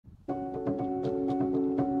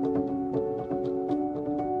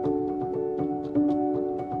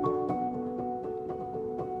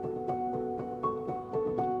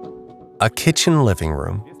A kitchen living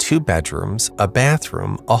room, 2 bedrooms, a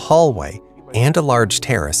bathroom, a hallway, and a large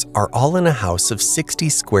terrace are all in a house of 60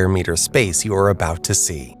 square meter space you are about to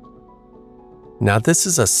see. Now this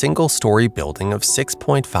is a single-story building of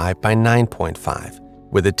 6.5 by 9.5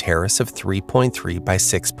 with a terrace of 3.3 by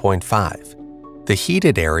 6.5. The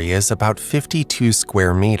heated area is about 52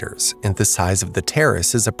 square meters and the size of the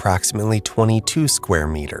terrace is approximately 22 square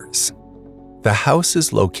meters. The house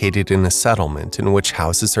is located in a settlement in which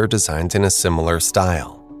houses are designed in a similar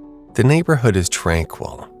style. The neighborhood is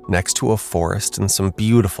tranquil, next to a forest and some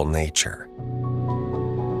beautiful nature.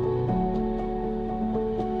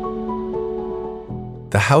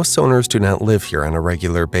 The house owners do not live here on a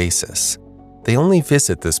regular basis. They only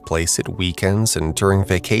visit this place at weekends and during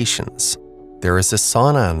vacations. There is a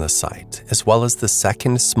sauna on the site, as well as the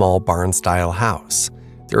second small barn-style house.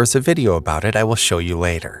 There is a video about it I will show you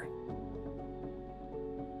later.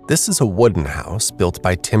 This is a wooden house built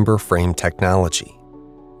by timber frame technology.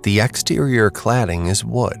 The exterior cladding is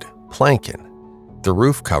wood, planking. The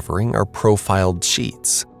roof covering are profiled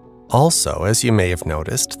sheets. Also, as you may have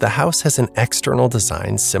noticed, the house has an external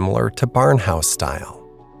design similar to barn house style.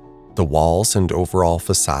 The walls and overall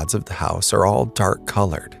facades of the house are all dark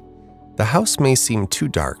colored. The house may seem too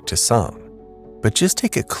dark to some, but just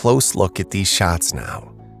take a close look at these shots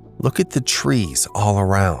now. Look at the trees all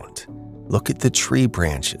around. Look at the tree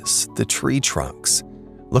branches, the tree trunks.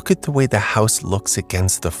 Look at the way the house looks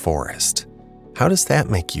against the forest. How does that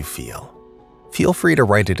make you feel? Feel free to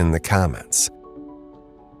write it in the comments.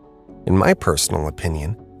 In my personal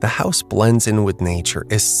opinion, the house blends in with nature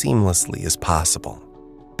as seamlessly as possible.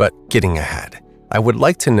 But getting ahead, I would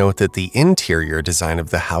like to note that the interior design of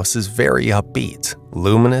the house is very upbeat,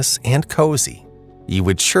 luminous, and cozy. You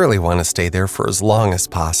would surely want to stay there for as long as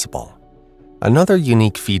possible. Another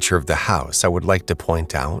unique feature of the house I would like to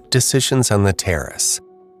point out: decisions on the terrace.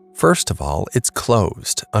 First of all, it's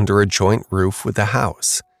closed under a joint roof with the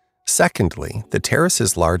house. Secondly, the terrace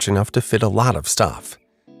is large enough to fit a lot of stuff.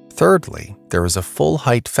 Thirdly, there is a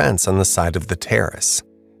full-height fence on the side of the terrace.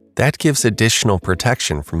 That gives additional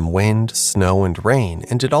protection from wind, snow, and rain,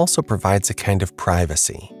 and it also provides a kind of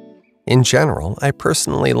privacy. In general, I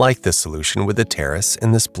personally like this solution with the terrace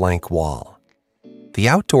and this blank wall. The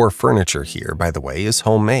outdoor furniture here, by the way, is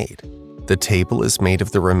homemade. The table is made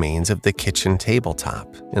of the remains of the kitchen tabletop,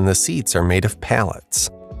 and the seats are made of pallets.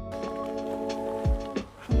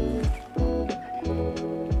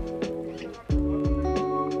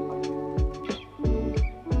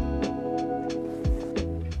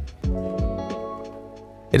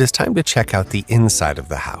 It is time to check out the inside of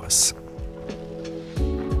the house.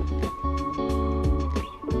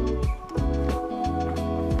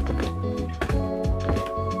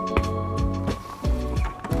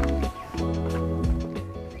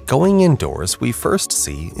 Going indoors, we first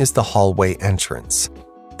see is the hallway entrance.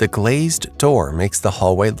 The glazed door makes the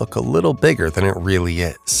hallway look a little bigger than it really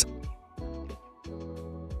is.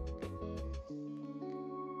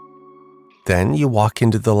 Then you walk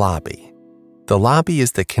into the lobby. The lobby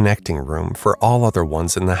is the connecting room for all other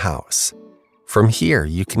ones in the house. From here,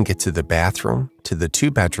 you can get to the bathroom, to the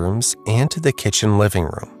 2 bedrooms, and to the kitchen living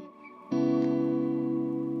room.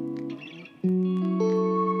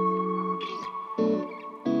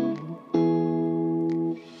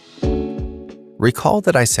 Recall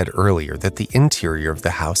that I said earlier that the interior of the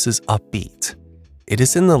house is upbeat. It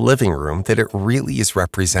is in the living room that it really is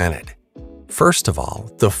represented. First of all,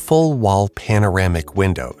 the full-wall panoramic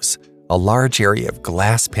windows, a large area of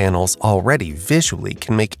glass panels already visually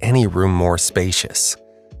can make any room more spacious.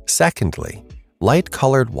 Secondly,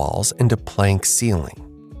 light-colored walls and a plank ceiling.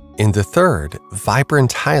 In the third,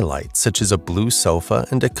 vibrant highlights such as a blue sofa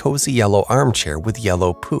and a cozy yellow armchair with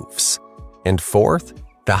yellow poofs. And fourth,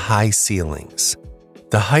 the high ceilings.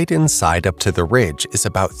 The height inside up to the ridge is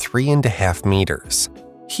about 3.5 meters.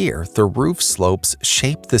 Here, the roof slopes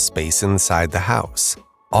shape the space inside the house.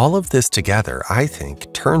 All of this together, I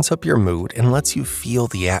think, turns up your mood and lets you feel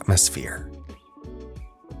the atmosphere.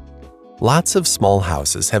 Lots of small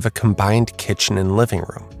houses have a combined kitchen and living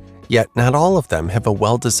room, yet not all of them have a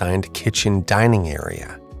well-designed kitchen dining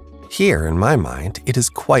area. Here, in my mind, it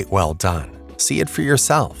is quite well done. See it for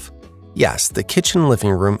yourself. Yes, the kitchen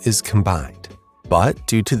living room is combined, but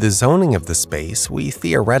due to the zoning of the space, we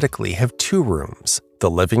theoretically have 2 rooms,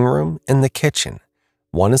 the living room and the kitchen.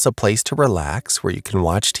 One is a place to relax where you can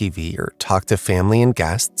watch TV or talk to family and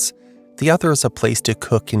guests. The other is a place to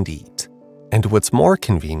cook and eat. And what's more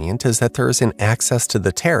convenient is that there is an access to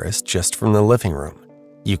the terrace just from the living room.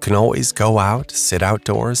 You can always go out, sit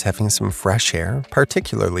outdoors having some fresh air,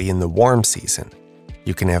 particularly in the warm season.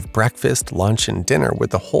 You can have breakfast, lunch, and dinner with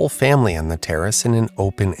the whole family on the terrace in an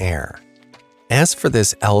open air. As for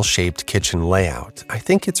this L-shaped kitchen layout, I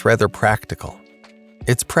think it's rather practical.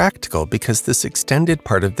 It's practical because this extended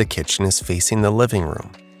part of the kitchen is facing the living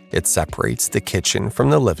room. It separates the kitchen from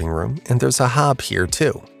the living room, and there's a hob here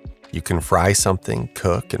too. You can fry something,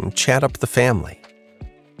 cook, and chat up the family.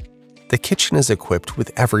 The kitchen is equipped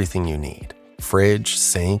with everything you need: fridge,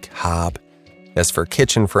 sink, hob. As for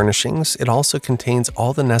kitchen furnishings, it also contains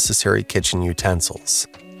all the necessary kitchen utensils.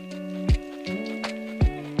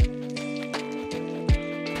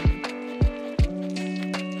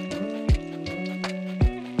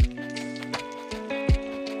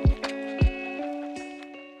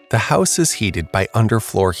 The house is heated by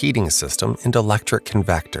underfloor heating system and electric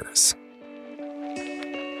convectors.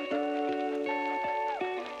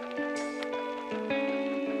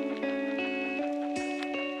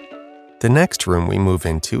 The next room we move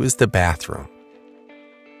into is the bathroom.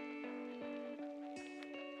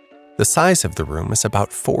 The size of the room is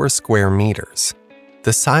about 4 square meters.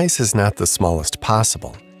 The size is not the smallest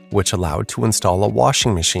possible, which allowed to install a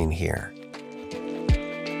washing machine here.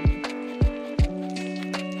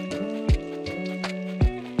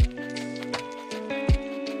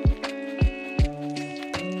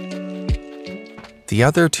 The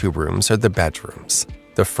other 2 rooms are the bedrooms.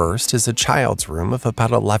 The first is a child's room of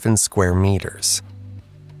about 11 square meters.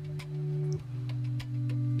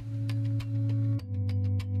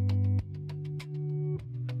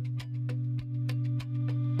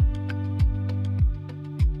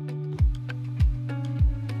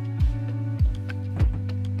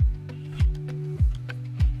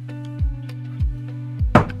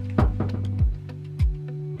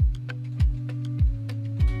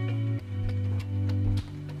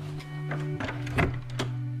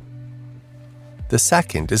 The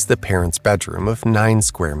second is the parents' bedroom of 9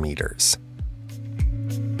 square meters.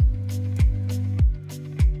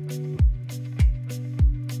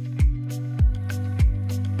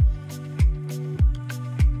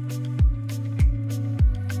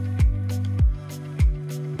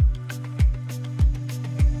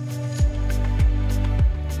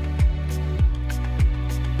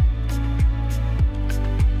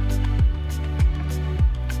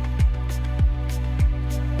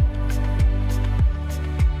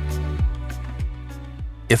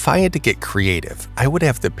 If I had to get creative, I would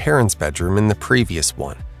have the parents' bedroom in the previous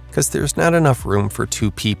one, because there's not enough room for 2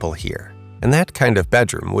 people here, and that kind of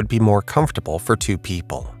bedroom would be more comfortable for 2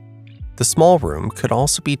 people. The small room could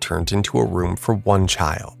also be turned into a room for 1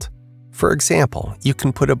 child. For example, you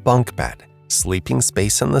can put a bunk bed, sleeping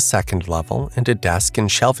space on the 2nd level, and a desk and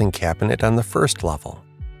shelving cabinet on the 1st level.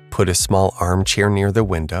 Put a small armchair near the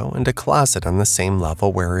window and a closet on the same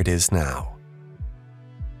level where it is now.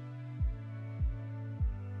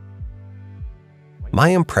 My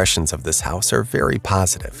impressions of this house are very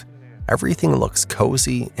positive. Everything looks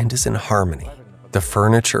cozy and is in harmony. The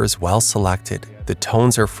furniture is well selected, the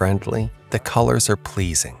tones are friendly, the colors are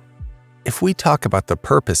pleasing. If we talk about the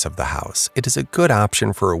purpose of the house, it is a good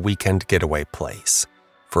option for a weekend getaway place.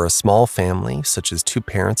 For a small family, such as 2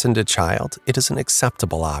 parents and a child, it is an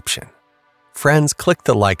acceptable option. Friends, click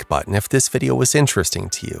the like button if this video was interesting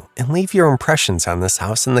to you, and leave your impressions on this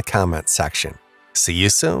house in the comments section. See you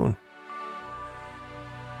soon!